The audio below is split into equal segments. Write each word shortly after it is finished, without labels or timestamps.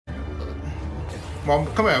Mom,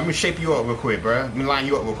 come here. Let me shape you up real quick, bro. Let me line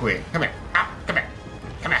you up real quick. Come here. Ow, come here.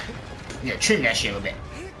 Come here. Yeah, trim that shit a little bit.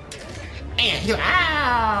 And he's like,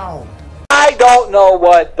 ow! I don't know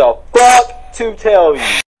what the fuck to tell you.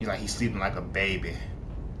 He's like, he's sleeping like a baby.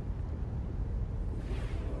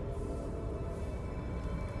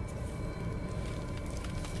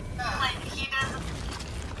 Like, he doesn't.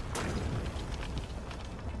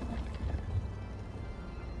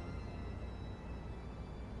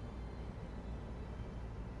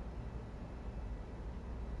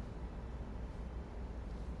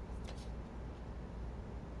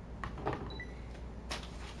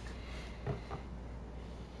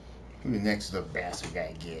 Who the next little bastard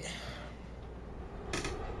gotta get?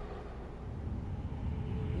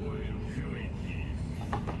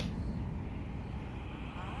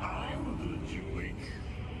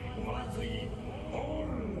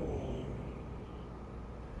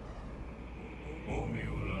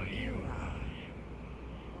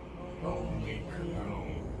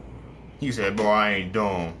 He said, boy, I ain't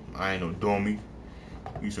dumb. I ain't no dummy.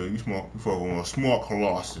 He said, you smart, you fucking with a smart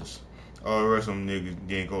Colossus. All the rest of them niggas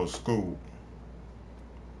didn't go to school.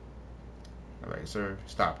 Alright, sir,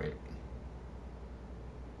 stop it.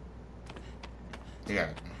 They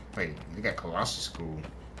got Colossus school.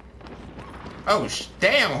 Oh,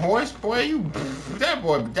 damn, horse, boy,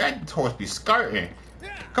 that horse be skirting.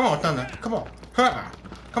 Come on, Thunder, come on. Ha!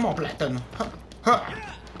 Come on, Black Thunder. Ha!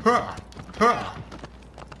 Ha! Ha! Ha!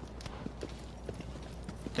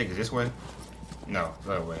 Think it's this way? No,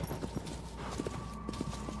 that way.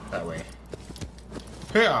 That way.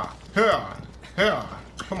 Here! Here! Here!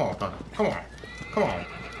 Come on, Thunder. Come on. Come on.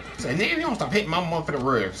 Say, nigga, you don't stop hitting my motherfucking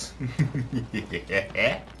ribs.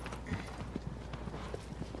 Yeah.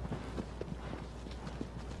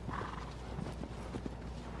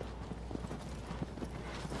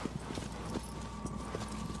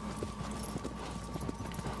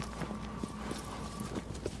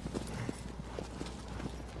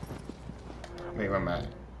 Wait, where am I?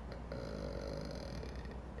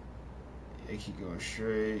 I keep going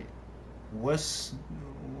straight. What is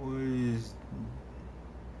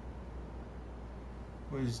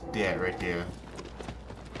that right there?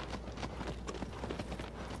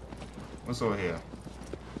 What's over here?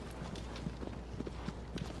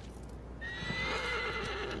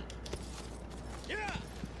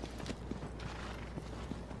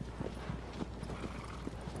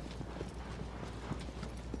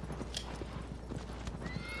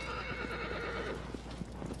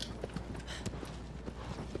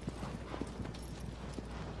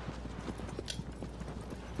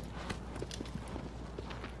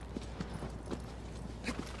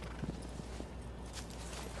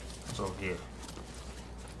 Over here.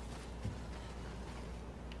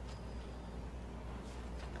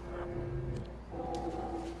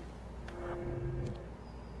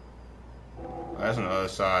 Oh, that's on the other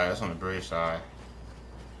side. That's on the bridge side.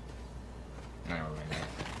 Not right now.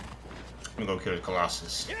 I'm gonna go kill the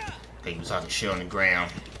Colossus. He was talking shit on the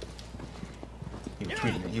ground. He was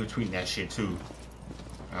tweeting that shit too.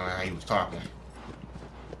 I don't know how he was talking.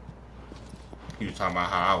 He was talking about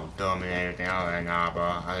how I was dumb and everything. I was like, nah, bro,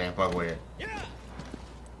 I didn't fuck with it.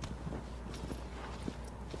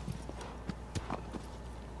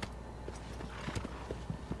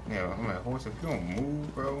 Yeah, I'm like, horse, if you don't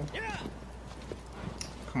move, bro.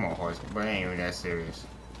 Come on, horse, but it ain't even that serious.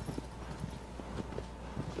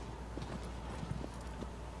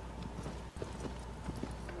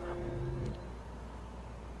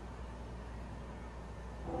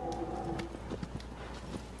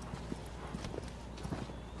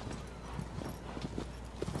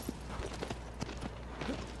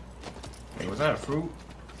 Hey, was that a fruit?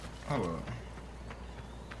 Hold up.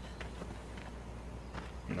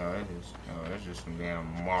 No, that's just some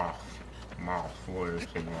damn moth. Moth, whatever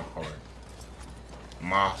you want to call it.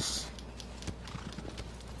 Moss.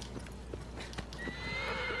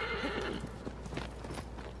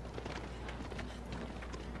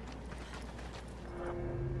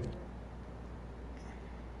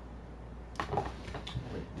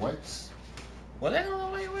 Wait, what? What the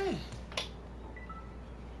hell? Wait.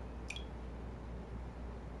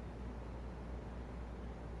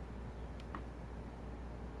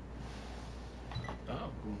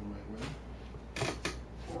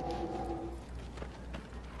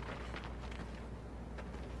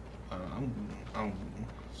 I'm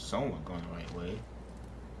somewhat going the right way.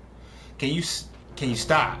 Can you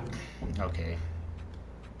stop? Okay.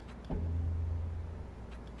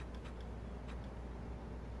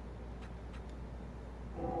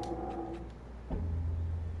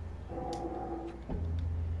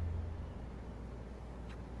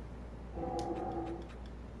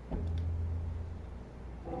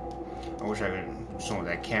 I wish I could show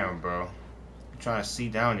that camera, bro. I'm trying to see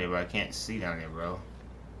down there, but I can't see down there, bro.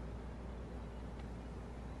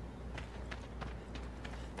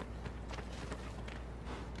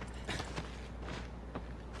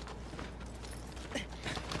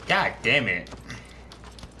 God damn it.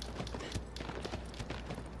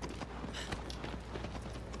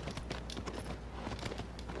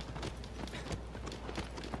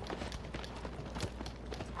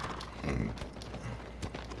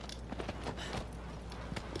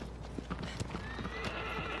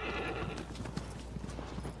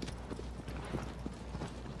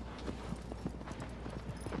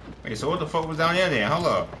 Wait, so what the fuck was down there then? Hold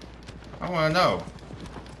up. I wanna know.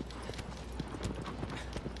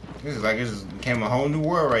 This is like this just became a whole new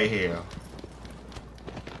world right here.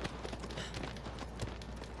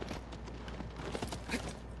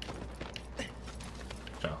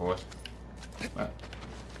 Shot horse. What?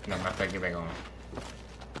 No, matter of fact, get back on.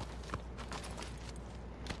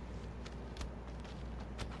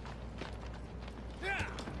 Can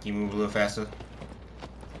you move a little faster?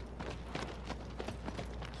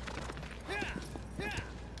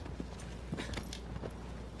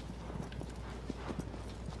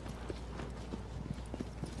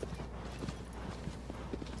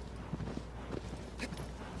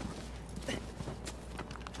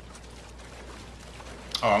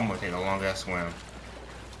 Oh, I'm gonna take a long ass swim.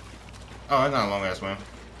 Oh, it's not a long ass swim.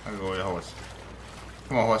 I can go with the horse.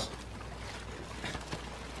 Come on, horse.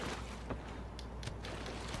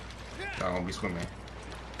 I'm gonna be swimming.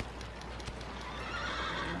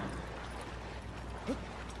 There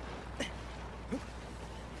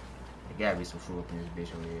gotta be some food up in this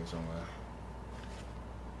bitch over here somewhere.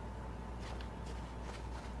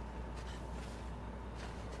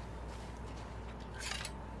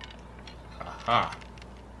 Aha.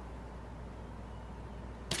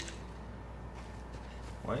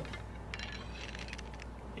 What?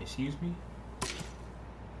 Excuse me?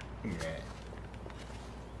 Give me that.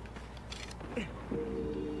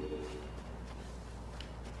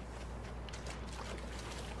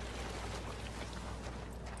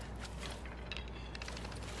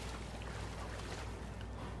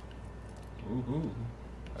 Ooh,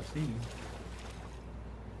 I see you.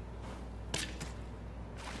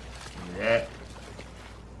 Give me that.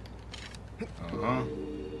 Uh-huh.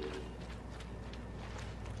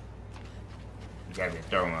 You gotta be a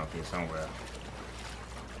throw one up here somewhere.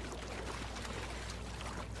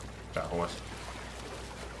 That horse.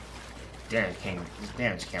 Damn, this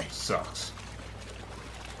damage camp sucks.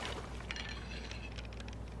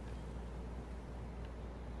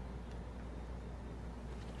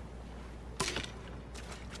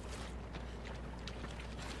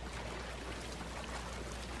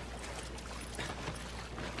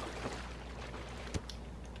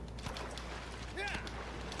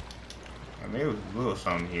 Maybe there's a little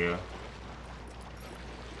something here.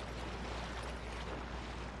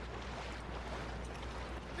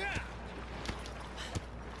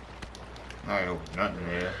 I ain't open nothing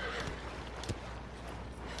there.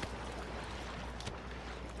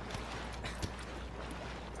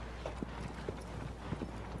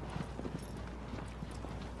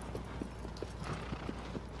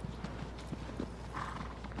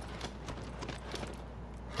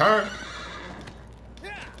 Turn!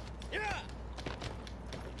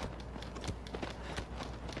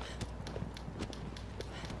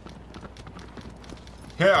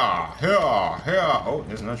 Here. Oh,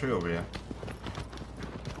 there's another tree over there.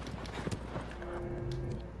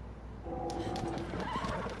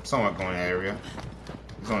 Somewhat going in that area.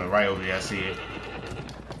 It's on the right over there, I see it.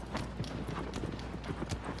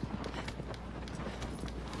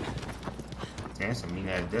 Damn, some mean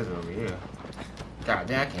ass desert over here. God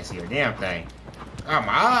damn, I can't see a damn thing. Ah,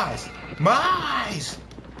 my eyes! My eyes!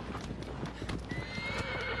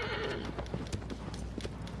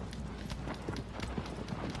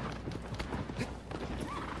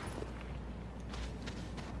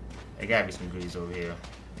 There gotta be some goodies over here.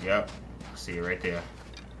 Yep, I see it right there.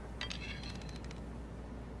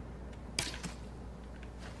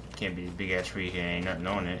 Can't be a big ass tree here, ain't nothing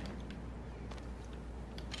on it.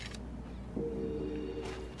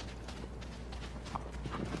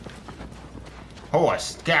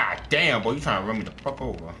 Horse, god damn, boy, you trying to run me the fuck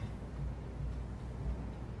over.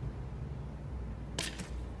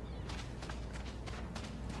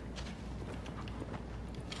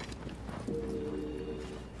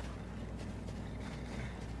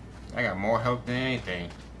 I got more health than anything.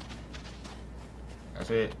 That's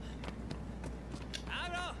it.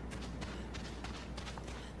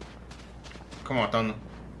 Come on, Thunder.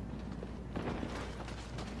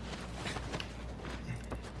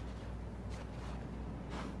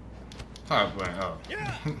 How I run? Oh.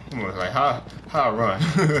 I was like, how I run?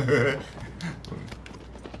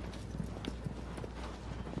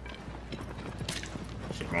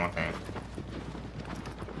 Shit, wrong thing.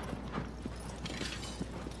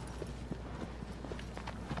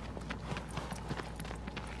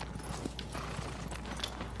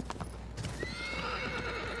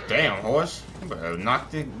 Damn, horse. You better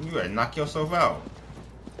knock yourself out.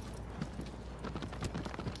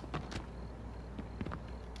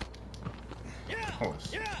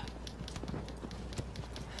 Horse.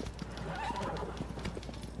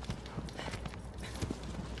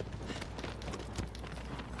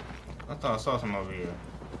 I thought I saw some over here.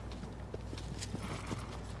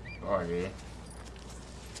 Oh, yeah.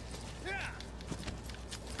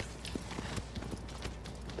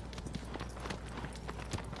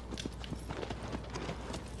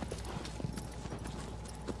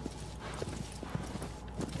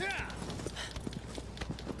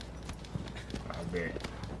 I bet.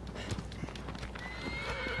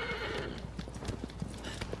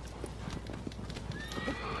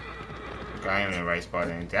 I am in the right spot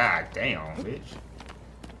then. God damn, bitch.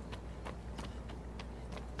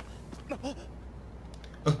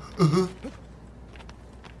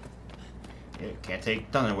 Yeah, can't take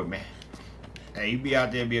thunder with me. Hey, you be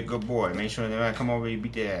out there, be a good boy. Make sure that I come over and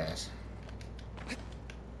beat their ass.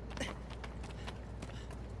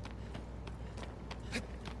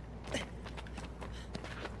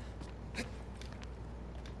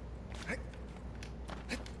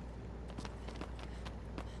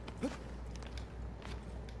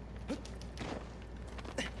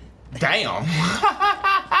 Damn.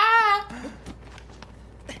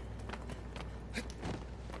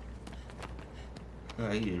 Oh,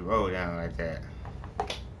 he just rolled down like that.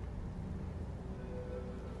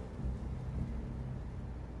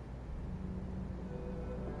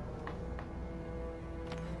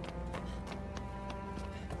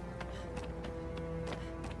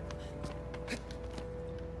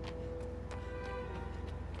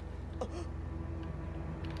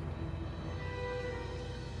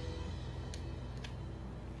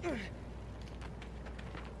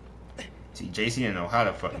 See, JC didn't know how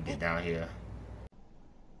to fucking get down here.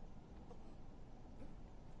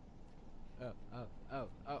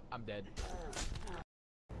 Oh, I'm dead.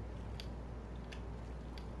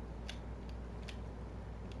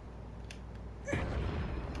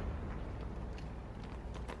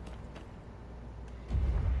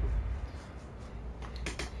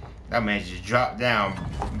 That man just dropped down,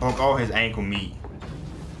 broke all his ankle meat.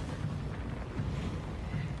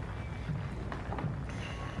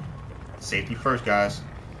 Safety first, guys.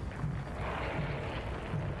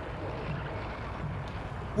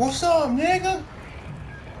 What's up, nigga?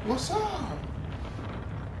 What's up?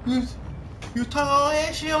 You talk all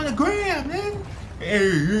that shit on the gram, nigga. Hey,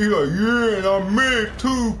 yeah, and I'm mad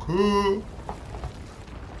too, cuz.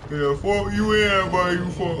 Yeah, fuck you and everybody you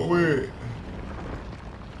fuck with.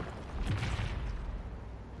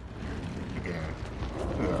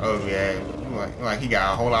 Oh yeah, like he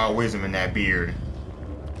got a whole lot of wisdom in that beard.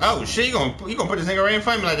 Oh shit, you gonna put this nigga right in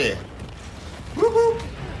front of me like that? Woohoo!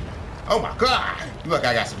 Oh my god! Look,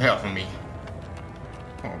 I got some help from me.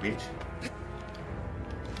 Come on, bitch.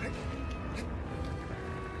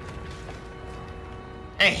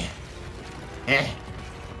 Hey,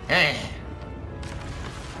 hey.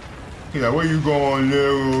 He's like, where you going,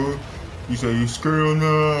 nigga? You say you scared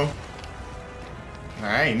now?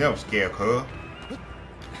 I ain't never scared, cuz.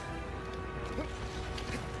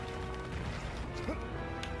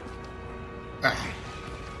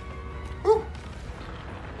 Woo.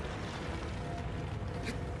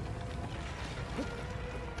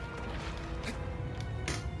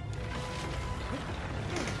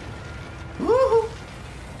 Woo-hoo.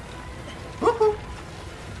 Woo-hoo.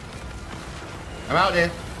 I'm out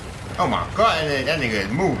there. Oh my god, that nigga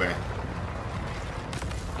is moving.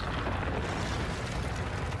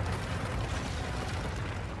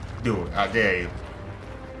 Do it, I dare you.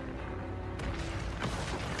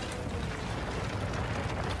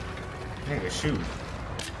 Nigga, shoot.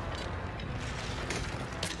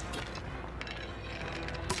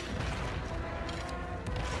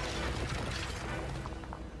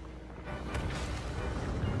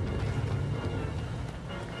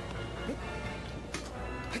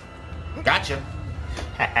 Gotcha.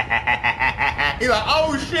 He's like,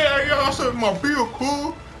 oh shit, y'all said my bill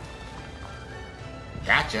cool.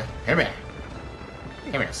 Gotcha. Come here.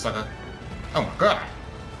 Come here, sucker. Oh my god.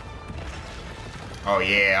 Oh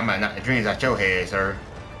yeah, I'm gonna knock the dreams out your head, sir.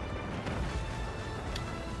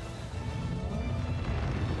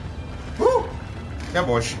 Woo! That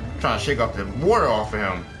boy's trying to shake off the water off of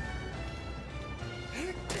him.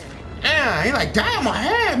 Yeah, he like, damn, my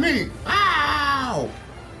head, me. Ow!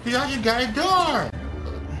 He just got it done.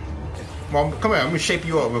 Well, come here, let me shape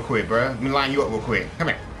you up real quick, bro. Let me line you up real quick. Come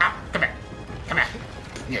here. Ow, come here. Come here.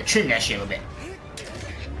 Yeah, trim that shit a little bit.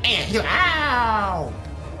 And he like, ow!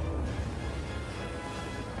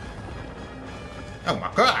 Oh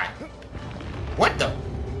my god. What the?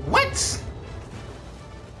 What?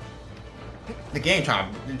 The game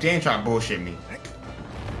trying to bullshit me.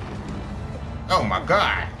 Oh my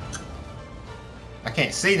god. I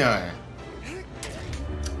can't see nothing.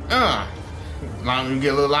 Let me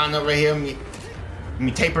get a little line up right here. Let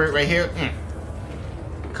me taper it right here.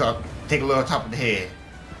 Take a little top of the head.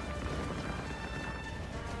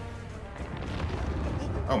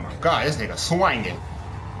 Oh my god, this nigga swinging.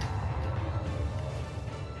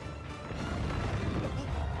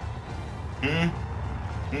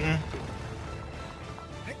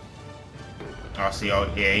 I see, oh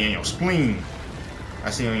yeah, he in your spleen.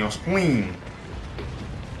 I see on your spleen.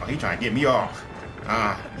 Oh, he trying to get me off.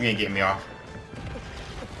 You ain't getting me off.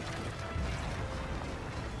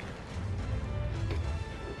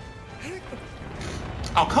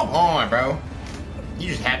 Oh, come on, bro. You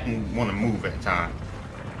just happen to want to move at the time.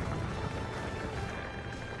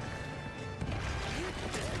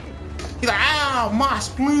 He's like, ow, my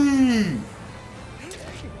spleen.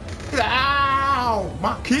 He's like, ow,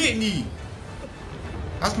 my kidney.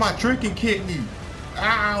 That's my drinking kidney.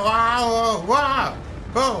 Ow, ow, wow.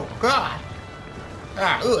 Oh, God.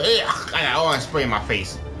 I got orange spray in my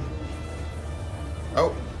face.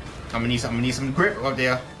 Oh, I'm gonna need some grip up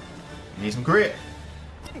there. I need some grip.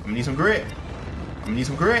 I'm gonna need some grip. I'm gonna need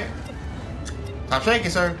some grip. Stop shaking,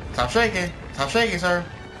 sir. Stop shaking. Stop shaking, sir.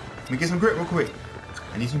 Let me get some grip real quick.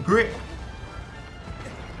 I need some grip.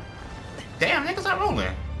 Damn, niggas are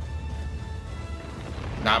rolling.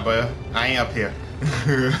 Nah, bro. I ain't up here.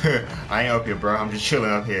 I ain't up here, bro. I'm just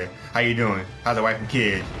chilling up here. How you doing? How's the wife and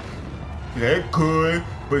kids? They could,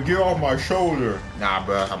 but get off my shoulder. Nah,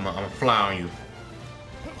 bro. I'm gonna fly on you.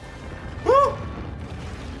 Woo!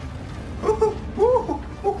 Woo! Woo!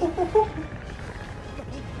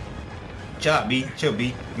 Chill out, B. Chill,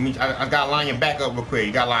 B. I gotta line your back up real quick.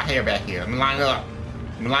 You got a lot of hair back here. Let me line it up.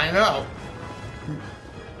 Let me line it up.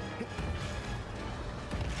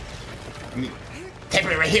 Let me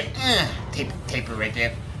taper it right here. Tape it right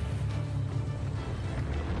there.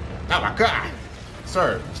 Oh my god.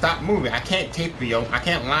 Sir, stop moving. I can't tape you. I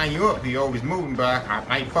can't line you up. You're always moving, but I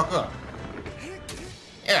might fuck up.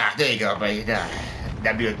 Yeah, there you go, baby.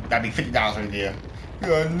 That'd be $50 right there.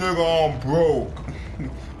 Yeah, nigga, I'm broke.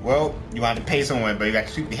 Well, you have to pay someone, but you got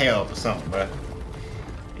to sweep the hair up or something, but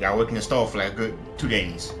you gotta work in the store for like a good 2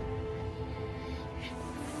 days.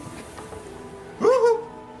 Woohoo!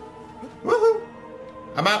 Woohoo!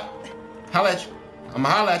 I'm out. Holla at you. I'ma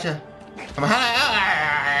holla at you. I'ma holla at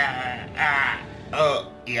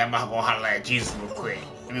you. Yeah, I'm gonna holla at Jesus real quick.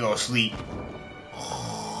 Let me go sleep.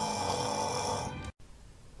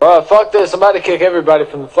 Bro, fuck this. I'm about to kick everybody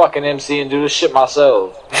from the fucking MC and do this shit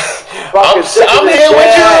myself. I'm here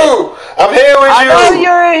with you. I'm here with you. I know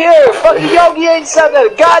you're in here. Fucking Yogi ain't sent a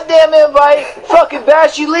goddamn invite. Fucking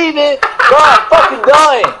Bash, you leaving. Bro, I'm fucking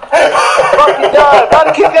done. Fucking done. About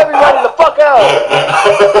to kick everybody the fuck out.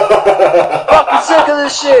 Fucking sick of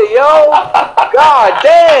this shit, yo. God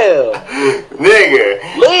damn. Nigga.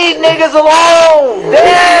 Leave niggas alone.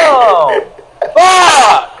 Damn.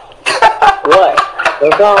 Fuck. What?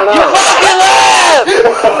 What's going on? You fucking left!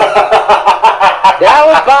 That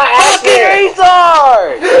was by accident. Fucking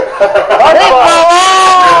retard! Leave me alone!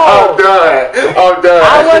 I'm done. I'm done.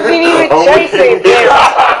 I wasn't even chasing him.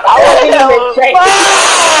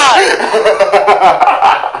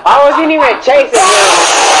 I wasn't even chasing him.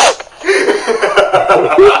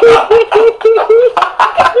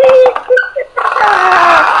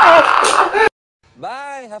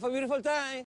 Bye. Have a beautiful time.